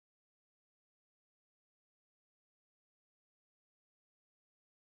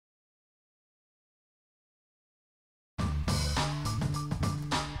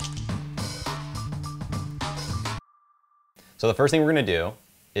So the first thing we're going to do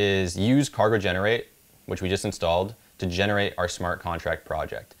is use cargo generate, which we just installed, to generate our smart contract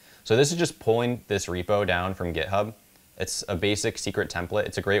project. So this is just pulling this repo down from GitHub. It's a basic secret template.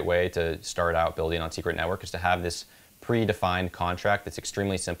 It's a great way to start out building on Secret Network, is to have this predefined contract that's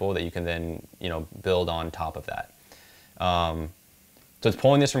extremely simple that you can then build on top of that. So it's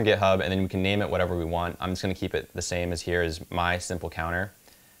pulling this from GitHub, and then we can name it whatever we want. I'm just going to keep it the same as here as my simple counter.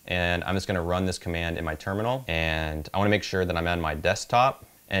 And I'm just going to run this command in my terminal, and I want to make sure that I'm on my desktop.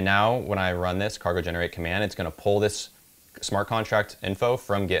 And now when I run this cargo generate command, it's going to pull this smart contract info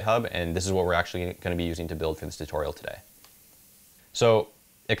from GitHub, and this is what we're actually going to be using to build for this tutorial today. So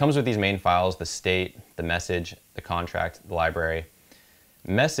it comes with these main files: the state, the message, the contract, the library.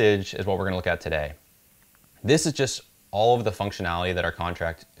 Message is what we're going to look at today. This is just all of the functionality that our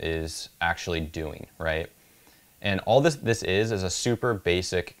contract is actually doing, right? And all this is a super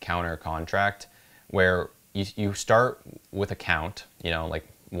basic counter contract where you start with a count, like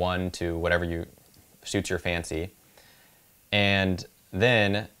 1 to whatever suits your fancy. And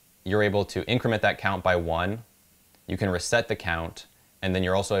then you're able to increment that count by 1. You can reset the count, and then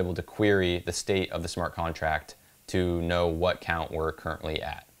you're also able to query the state of the smart contract to know what count we're currently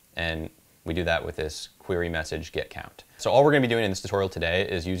at. And we do that with this query message get count. So all we're going to be doing in this tutorial today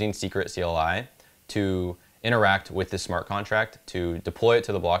is using SecretCLI to interact with this smart contract, to deploy it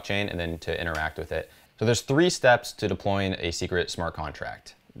to the blockchain, and then to interact with it. So there's 3 steps to deploying a secret smart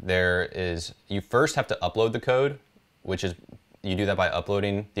contract. You first have to upload the code, which is, you do that by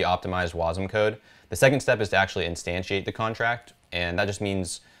uploading the optimized WASM code. The second step is to actually instantiate the contract, and that just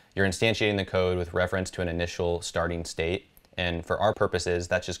means you're instantiating the code with reference to an initial starting state. And for our purposes,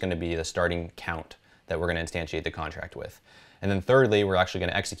 that's just going to be the starting count that we're going to instantiate the contract with. And then thirdly, we're actually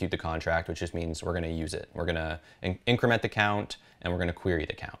going to execute the contract, which just means we're going to use it. We're going to increment the count, and we're going to query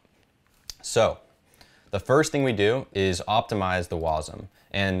the count. So the first thing we do is optimize the WASM.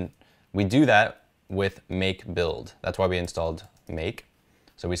 And we do that with make build. That's why we installed make.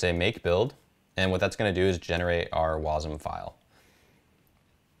 So we say make build, and what that's going to do is generate our WASM file.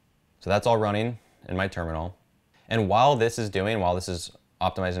 So that's all running in my terminal. And while this is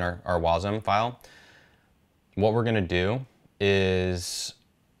optimizing our WASM file, what we're going to do is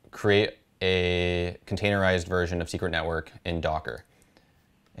create a containerized version of Secret Network in Docker.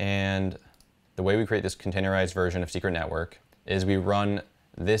 And the way we create this containerized version of Secret Network is we run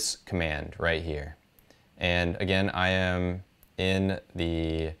this command right here. And again, I am in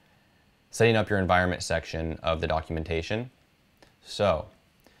the setting up your environment section of the documentation. So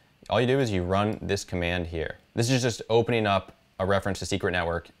all you do is you run this command here. This is just opening up a reference to Secret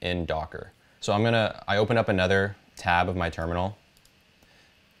Network in Docker. So I open up another tab of my terminal,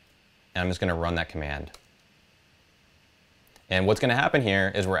 and I'm just going to run that command. And what's going to happen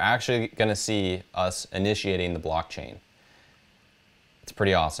here is we're actually going to see us initiating the blockchain. It's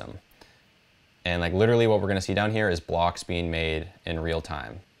pretty awesome. And like literally what we're going to see down here is blocks being made in real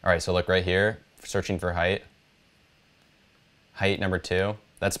time. All right, so look right here, searching for height number 2.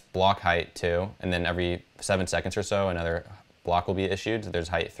 That's block height 2, and then every 7 seconds or so, another block will be issued. So there's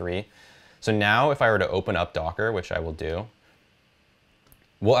height 3. So now if I were to open up Docker, which I will do,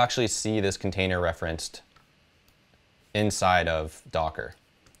 we'll actually see this container referenced inside of Docker.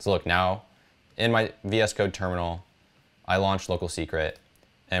 So look, now in my VS Code terminal, I launched LocalSecret,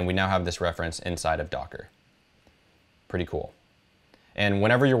 and we now have this reference inside of Docker. Pretty cool. And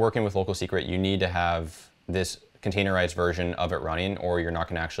whenever you're working with LocalSecret, you need to have this containerized version of it running, or you're not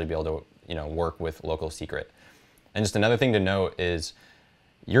going to actually be able to work with LocalSecret. And just another thing to note is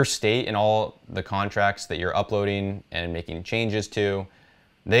your state and all the contracts that you're uploading and making changes to,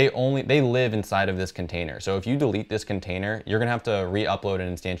 they live inside of this container. So if you delete this container, you're going to have to re-upload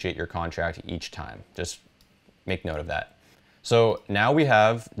and instantiate your contract each time. Just make note of that. So now we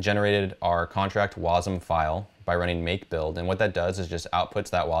have generated our contract WASM file by running make build, and what that does is just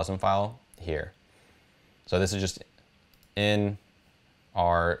outputs that WASM file here. So this is just in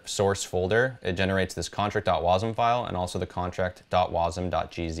our source folder. It generates this contract.wasm file and also the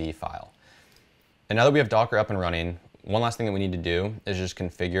contract.wasm.gz file. And now that we have Docker up and running, one last thing that we need to do is just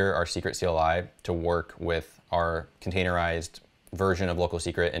configure our SecretCLI to work with our containerized version of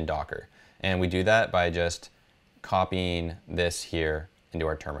LocalSecret in Docker. And we do that by just copying this here into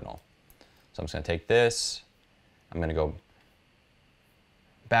our terminal. So I'm just going to take this, I'm going to go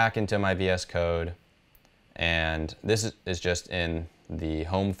back into my VS Code, and this is just in the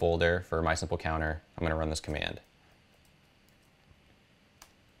home folder for my simple counter. I'm going to run this command.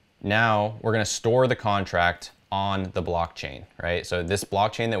 Now we're going to store the contract on the blockchain, right? So this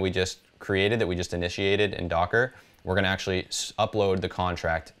blockchain that we just created, that we just initiated in Docker, we're going to actually upload the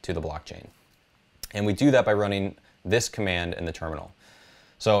contract to the blockchain. And we do that by running this command in the terminal.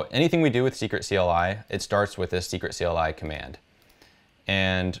 So anything we do with SecretCLI, it starts with this SecretCLI command.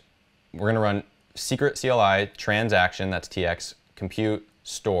 And we're going to run SecretCLI transaction, that's TX, compute,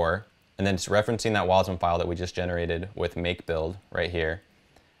 store, and then it's referencing that WASM file that we just generated with make build right here.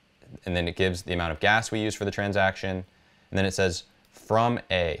 And then it gives the amount of gas we use for the transaction. And then it says from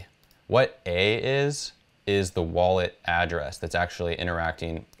A. What A is the wallet address that's actually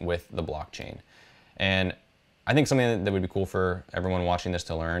interacting with the blockchain. And I think something that would be cool for everyone watching this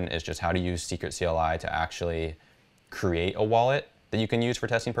to learn is just how to use SecretCLI to actually create a wallet that you can use for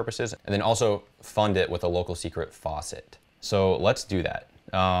testing purposes, and then also fund it with a LocalSecret faucet. So let's do that.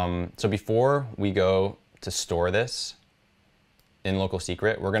 So before we go to store this in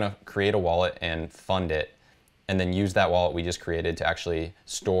LocalSecret, we're gonna create a wallet and fund it, and then use that wallet we just created to actually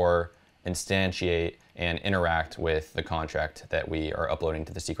store, instantiate, and interact with the contract that we are uploading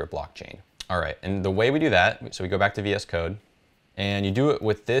to the secret blockchain. All right, and the way we do that, so we go back to VS Code, and you do it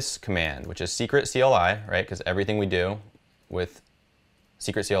with this command, which is SecretCLI, right? Because everything we do with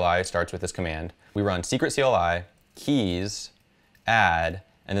SecretCLI starts with this command. We run SecretCLI, keys, add,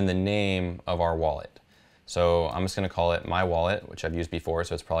 and then the name of our wallet. So I'm just gonna call it my wallet, which I've used before,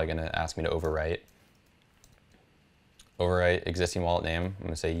 so it's probably gonna ask me to overwrite. Overwrite existing wallet name, I'm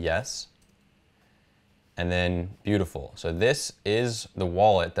gonna say yes. And then beautiful. So this is the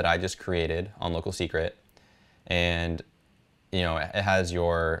wallet that I just created on LocalSecret. And you know, it has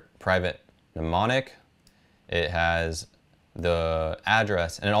your private mnemonic, it has the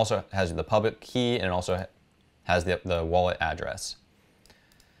address, and it also has the public key, and it also has the wallet address.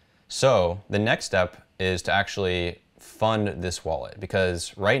 So the next step is to actually fund this wallet,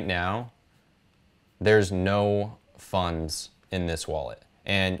 because right now there's no funds in this wallet.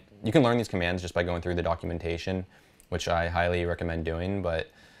 And you can learn these commands just by going through the documentation, which I highly recommend doing.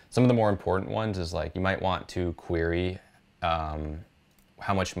 But some of the more important ones is like you might want to query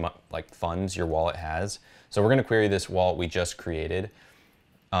how much funds your wallet has. So we're going to query this wallet we just created.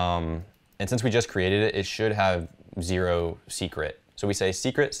 And since we just created it, it should have 0 secret. So we say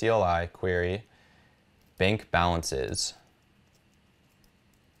SecretCLI query bank balances.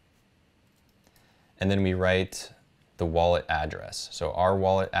 And then we write the wallet address. So our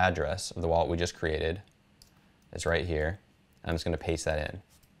wallet address of the wallet we just created is right here. I'm just going to paste that in.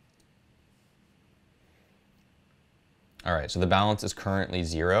 All right, so the balance is currently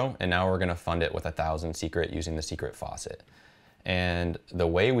 0, and now we're going to fund it with 1,000 secret using the secret faucet. And the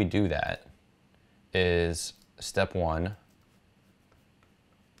way we do that is step 1.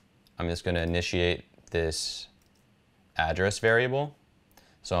 I'm just going to initiate this address variable.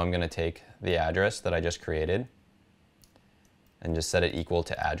 So I'm going to take the address that I just created and just set it equal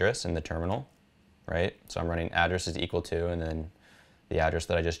to address in the terminal, right? So I'm running address is equal to, and then the address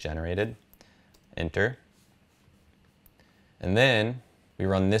that I just generated, enter. And then we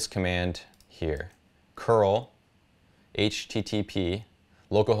run this command here, curl http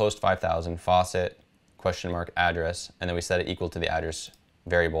localhost 5000 faucet address, and then we set it equal to the address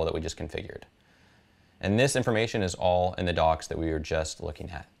variable that we just configured. And this information is all in the docs that we were just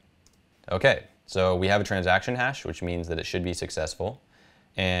looking at. Okay, so we have a transaction hash, which means that it should be successful.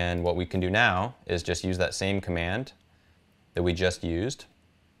 And what we can do now is just use that same command that we just used,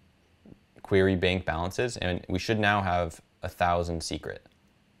 query bank balances, and we should now have 1,000 secret.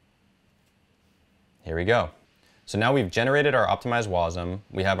 Here we go. So now we've generated our optimized WASM,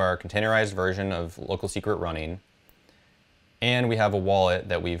 we have our containerized version of LocalSecret running, and we have a wallet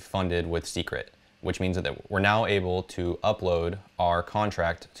that we've funded with secret, which means that we're now able to upload our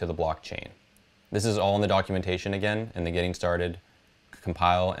contract to the blockchain. This is all in the documentation again, in the getting started,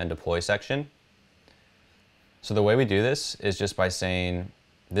 compile, and deploy section. So the way we do this is just by saying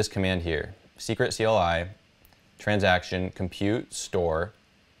this command here, SecretCLI, transaction, compute, store,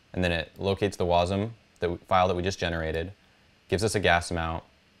 and then it locates the WASM, the file that we just generated, gives us a gas amount,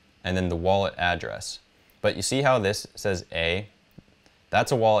 and then the wallet address. But you see how this says A?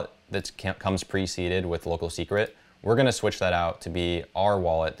 That's a wallet that comes preceded with LocalSecret. We're going to switch that out to be our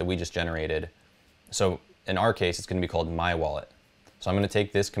wallet that we just generated. So in our case, it's going to be called my wallet. So I'm going to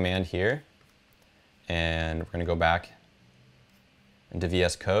take this command here, and we're going to go back into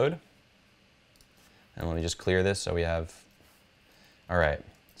VS Code. And let me just clear this so we have, all right.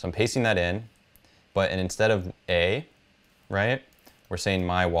 So I'm pasting that in, and instead of A, right, we're saying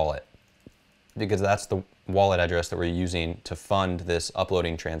my wallet, because that's the wallet address that we're using to fund this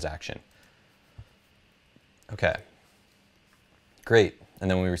uploading transaction. Okay, great.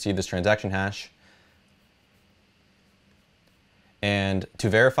 And then we receive this transaction hash. And to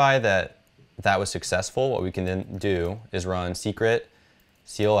verify that that was successful, what we can then do is run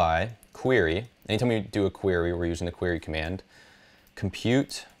SecretCLI query. Anytime we do a query, we're using the query command.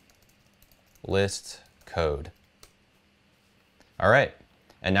 Compute list code. All right,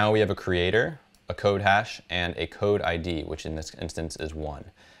 and now we have a creator, a code hash, and a code ID, which in this instance is 1.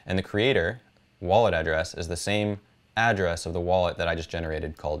 And the creator wallet address is the same address of the wallet that I just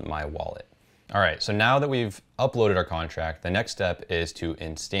generated called my wallet. All right, so now that we've uploaded our contract, the next step is to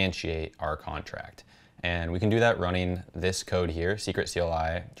instantiate our contract. And we can do that running this code here,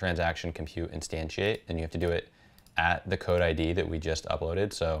 SecretCLI transaction compute instantiate, and you have to do it at the code ID that we just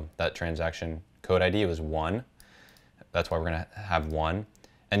uploaded. So that transaction code ID was 1. That's why we're gonna have 1.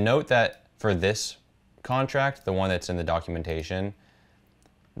 And note that for this contract, the one that's in the documentation,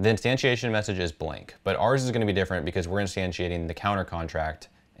 the instantiation message is blank, but ours is gonna be different because we're instantiating the counter contract,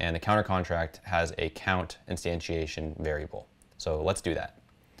 and the counter contract has a count instantiation variable. So let's do that.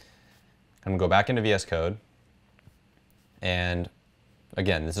 I'm gonna go back into VS Code, and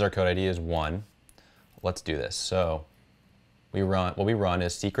again, this is our code ID is 1. Let's do this. So what we run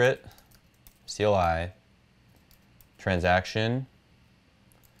is SecretCLI transaction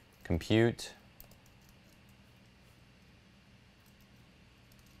compute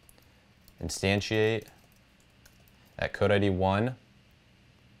instantiate at code ID 1,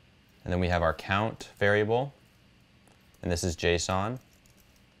 and then we have our count variable, and this is JSON, and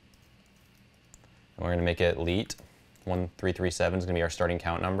we're going to make it leet. 1337 is going to be our starting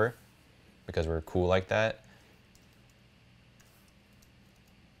count number because we're cool like that.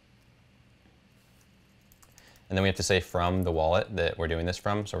 And then we have to say from the wallet that we're doing this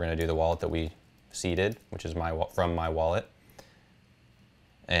from. So we're going to do the wallet that we seeded, which is from my wallet.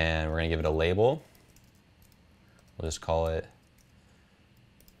 And we're going to give it a label. We'll just call it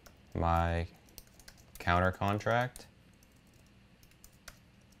my counter contract.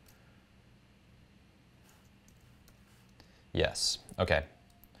 Yes. Okay.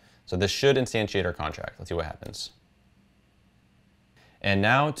 So this should instantiate our contract. Let's see what happens. And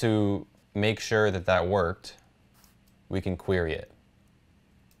now to make sure that that worked, we can query it.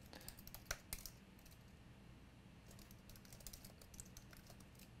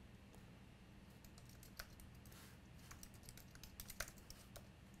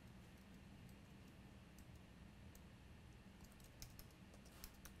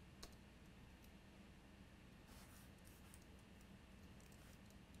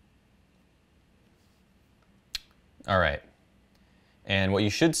 All right. And what you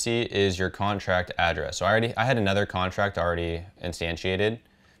should see is your contract address. So I had another contract already instantiated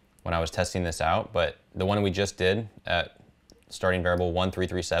when I was testing this out, but the one we just did at starting variable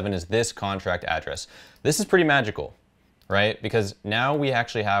 1337 is this contract address. This is pretty magical, right? Because now we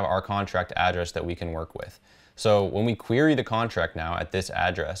actually have our contract address that we can work with. So when we query the contract now at this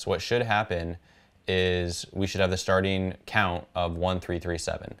address, what should happen is we should have the starting count of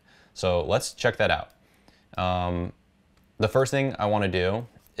 1337. So let's check that out. The first thing I want to do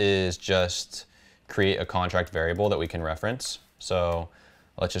is just create a contract variable that we can reference. So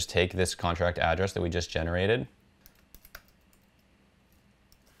let's just take this contract address that we just generated.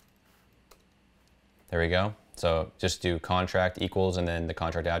 There we go. So just do contract equals and then the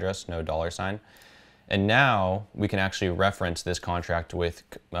contract address, no $sign. And now we can actually reference this contract with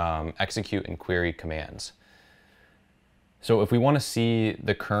execute and query commands. So if we want to see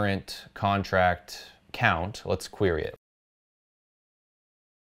the current contract count, let's query it.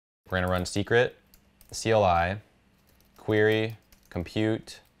 We're going to run SecretCLI query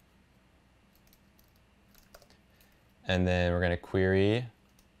compute, and then we're going to query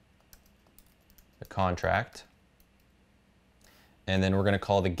the contract, and then we're going to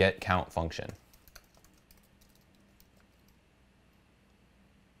call the getCount function.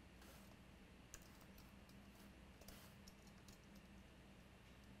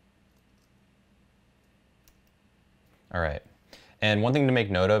 All right. And one thing to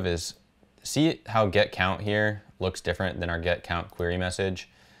make note of is, see how getCount here looks different than our getCount query message?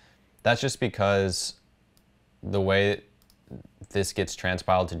 That's just because the way this gets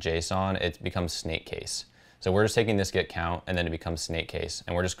transpiled to JSON, it becomes snake case. So we're just taking this getCount and then it becomes snake case,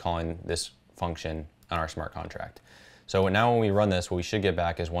 and we're just calling this function on our smart contract. So now when we run this, what we should get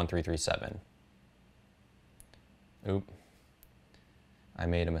back is 1337. Oop. I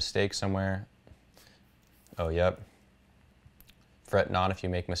made a mistake somewhere. Oh, yep. Fret not if you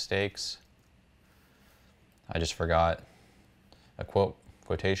make mistakes. I just forgot a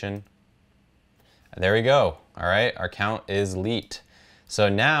quotation. And there we go. All right, our count is leet. So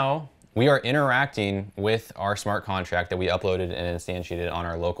now we are interacting with our smart contract that we uploaded and instantiated on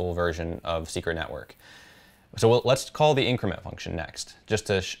our local version of Secret Network. So let's call the increment function next, just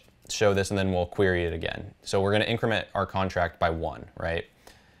to show this, and then we'll query it again. So we're going to increment our contract by 1, right?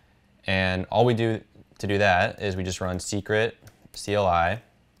 And all we do to do that is we just run SecretCLI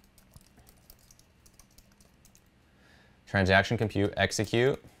transaction compute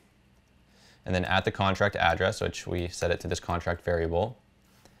execute, and then at the contract address, which we set it to this contract variable,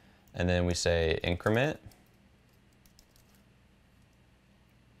 and then we say increment,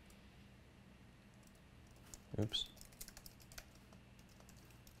 oops,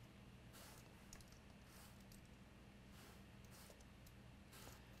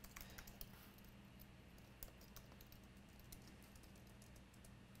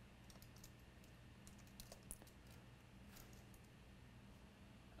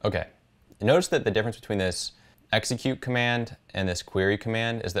 okay. Notice that the difference between this execute command and this query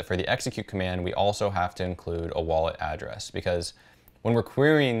command is that for the execute command, we also have to include a wallet address, because when we're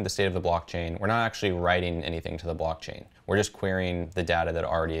querying the state of the blockchain, we're not actually writing anything to the blockchain. We're just querying the data that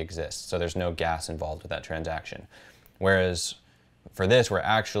already exists. So there's no gas involved with that transaction. Whereas for this, we're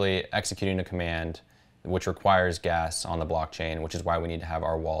actually executing a command which requires gas on the blockchain, which is why we need to have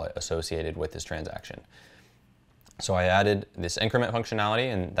our wallet associated with this transaction. So I added this increment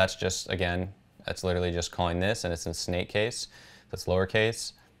functionality, and that's just, again, that's literally just calling this, and it's in snake case, that's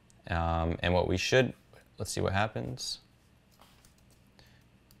lowercase. And what we should, let's see what happens.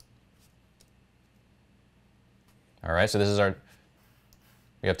 All right, so this is our,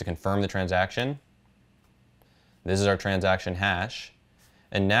 we have to confirm the transaction. This is our transaction hash.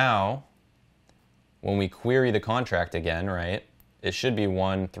 And now, when we query the contract again, right, it should be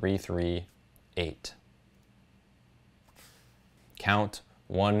 1338. Count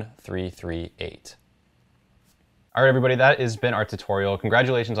 1338. All right, everybody, that has been our tutorial.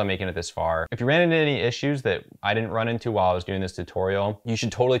 Congratulations on making it this far. If you ran into any issues that I didn't run into while I was doing this tutorial, you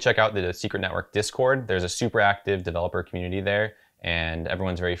should totally check out the Secret Network Discord. There's a super active developer community there, and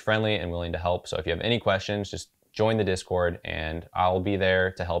everyone's very friendly and willing to help. So if you have any questions, just join the Discord and I'll be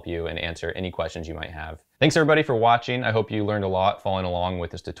there to help you and answer any questions you might have. Thanks everybody for watching. I hope you learned a lot following along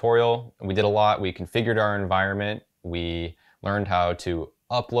with this tutorial. We did a lot. We configured our environment. We learned how to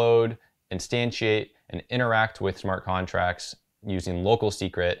upload, instantiate, and interact with smart contracts using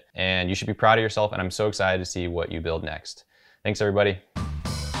LocalSecret, and you should be proud of yourself, and I'm so excited to see what you build next. Thanks everybody.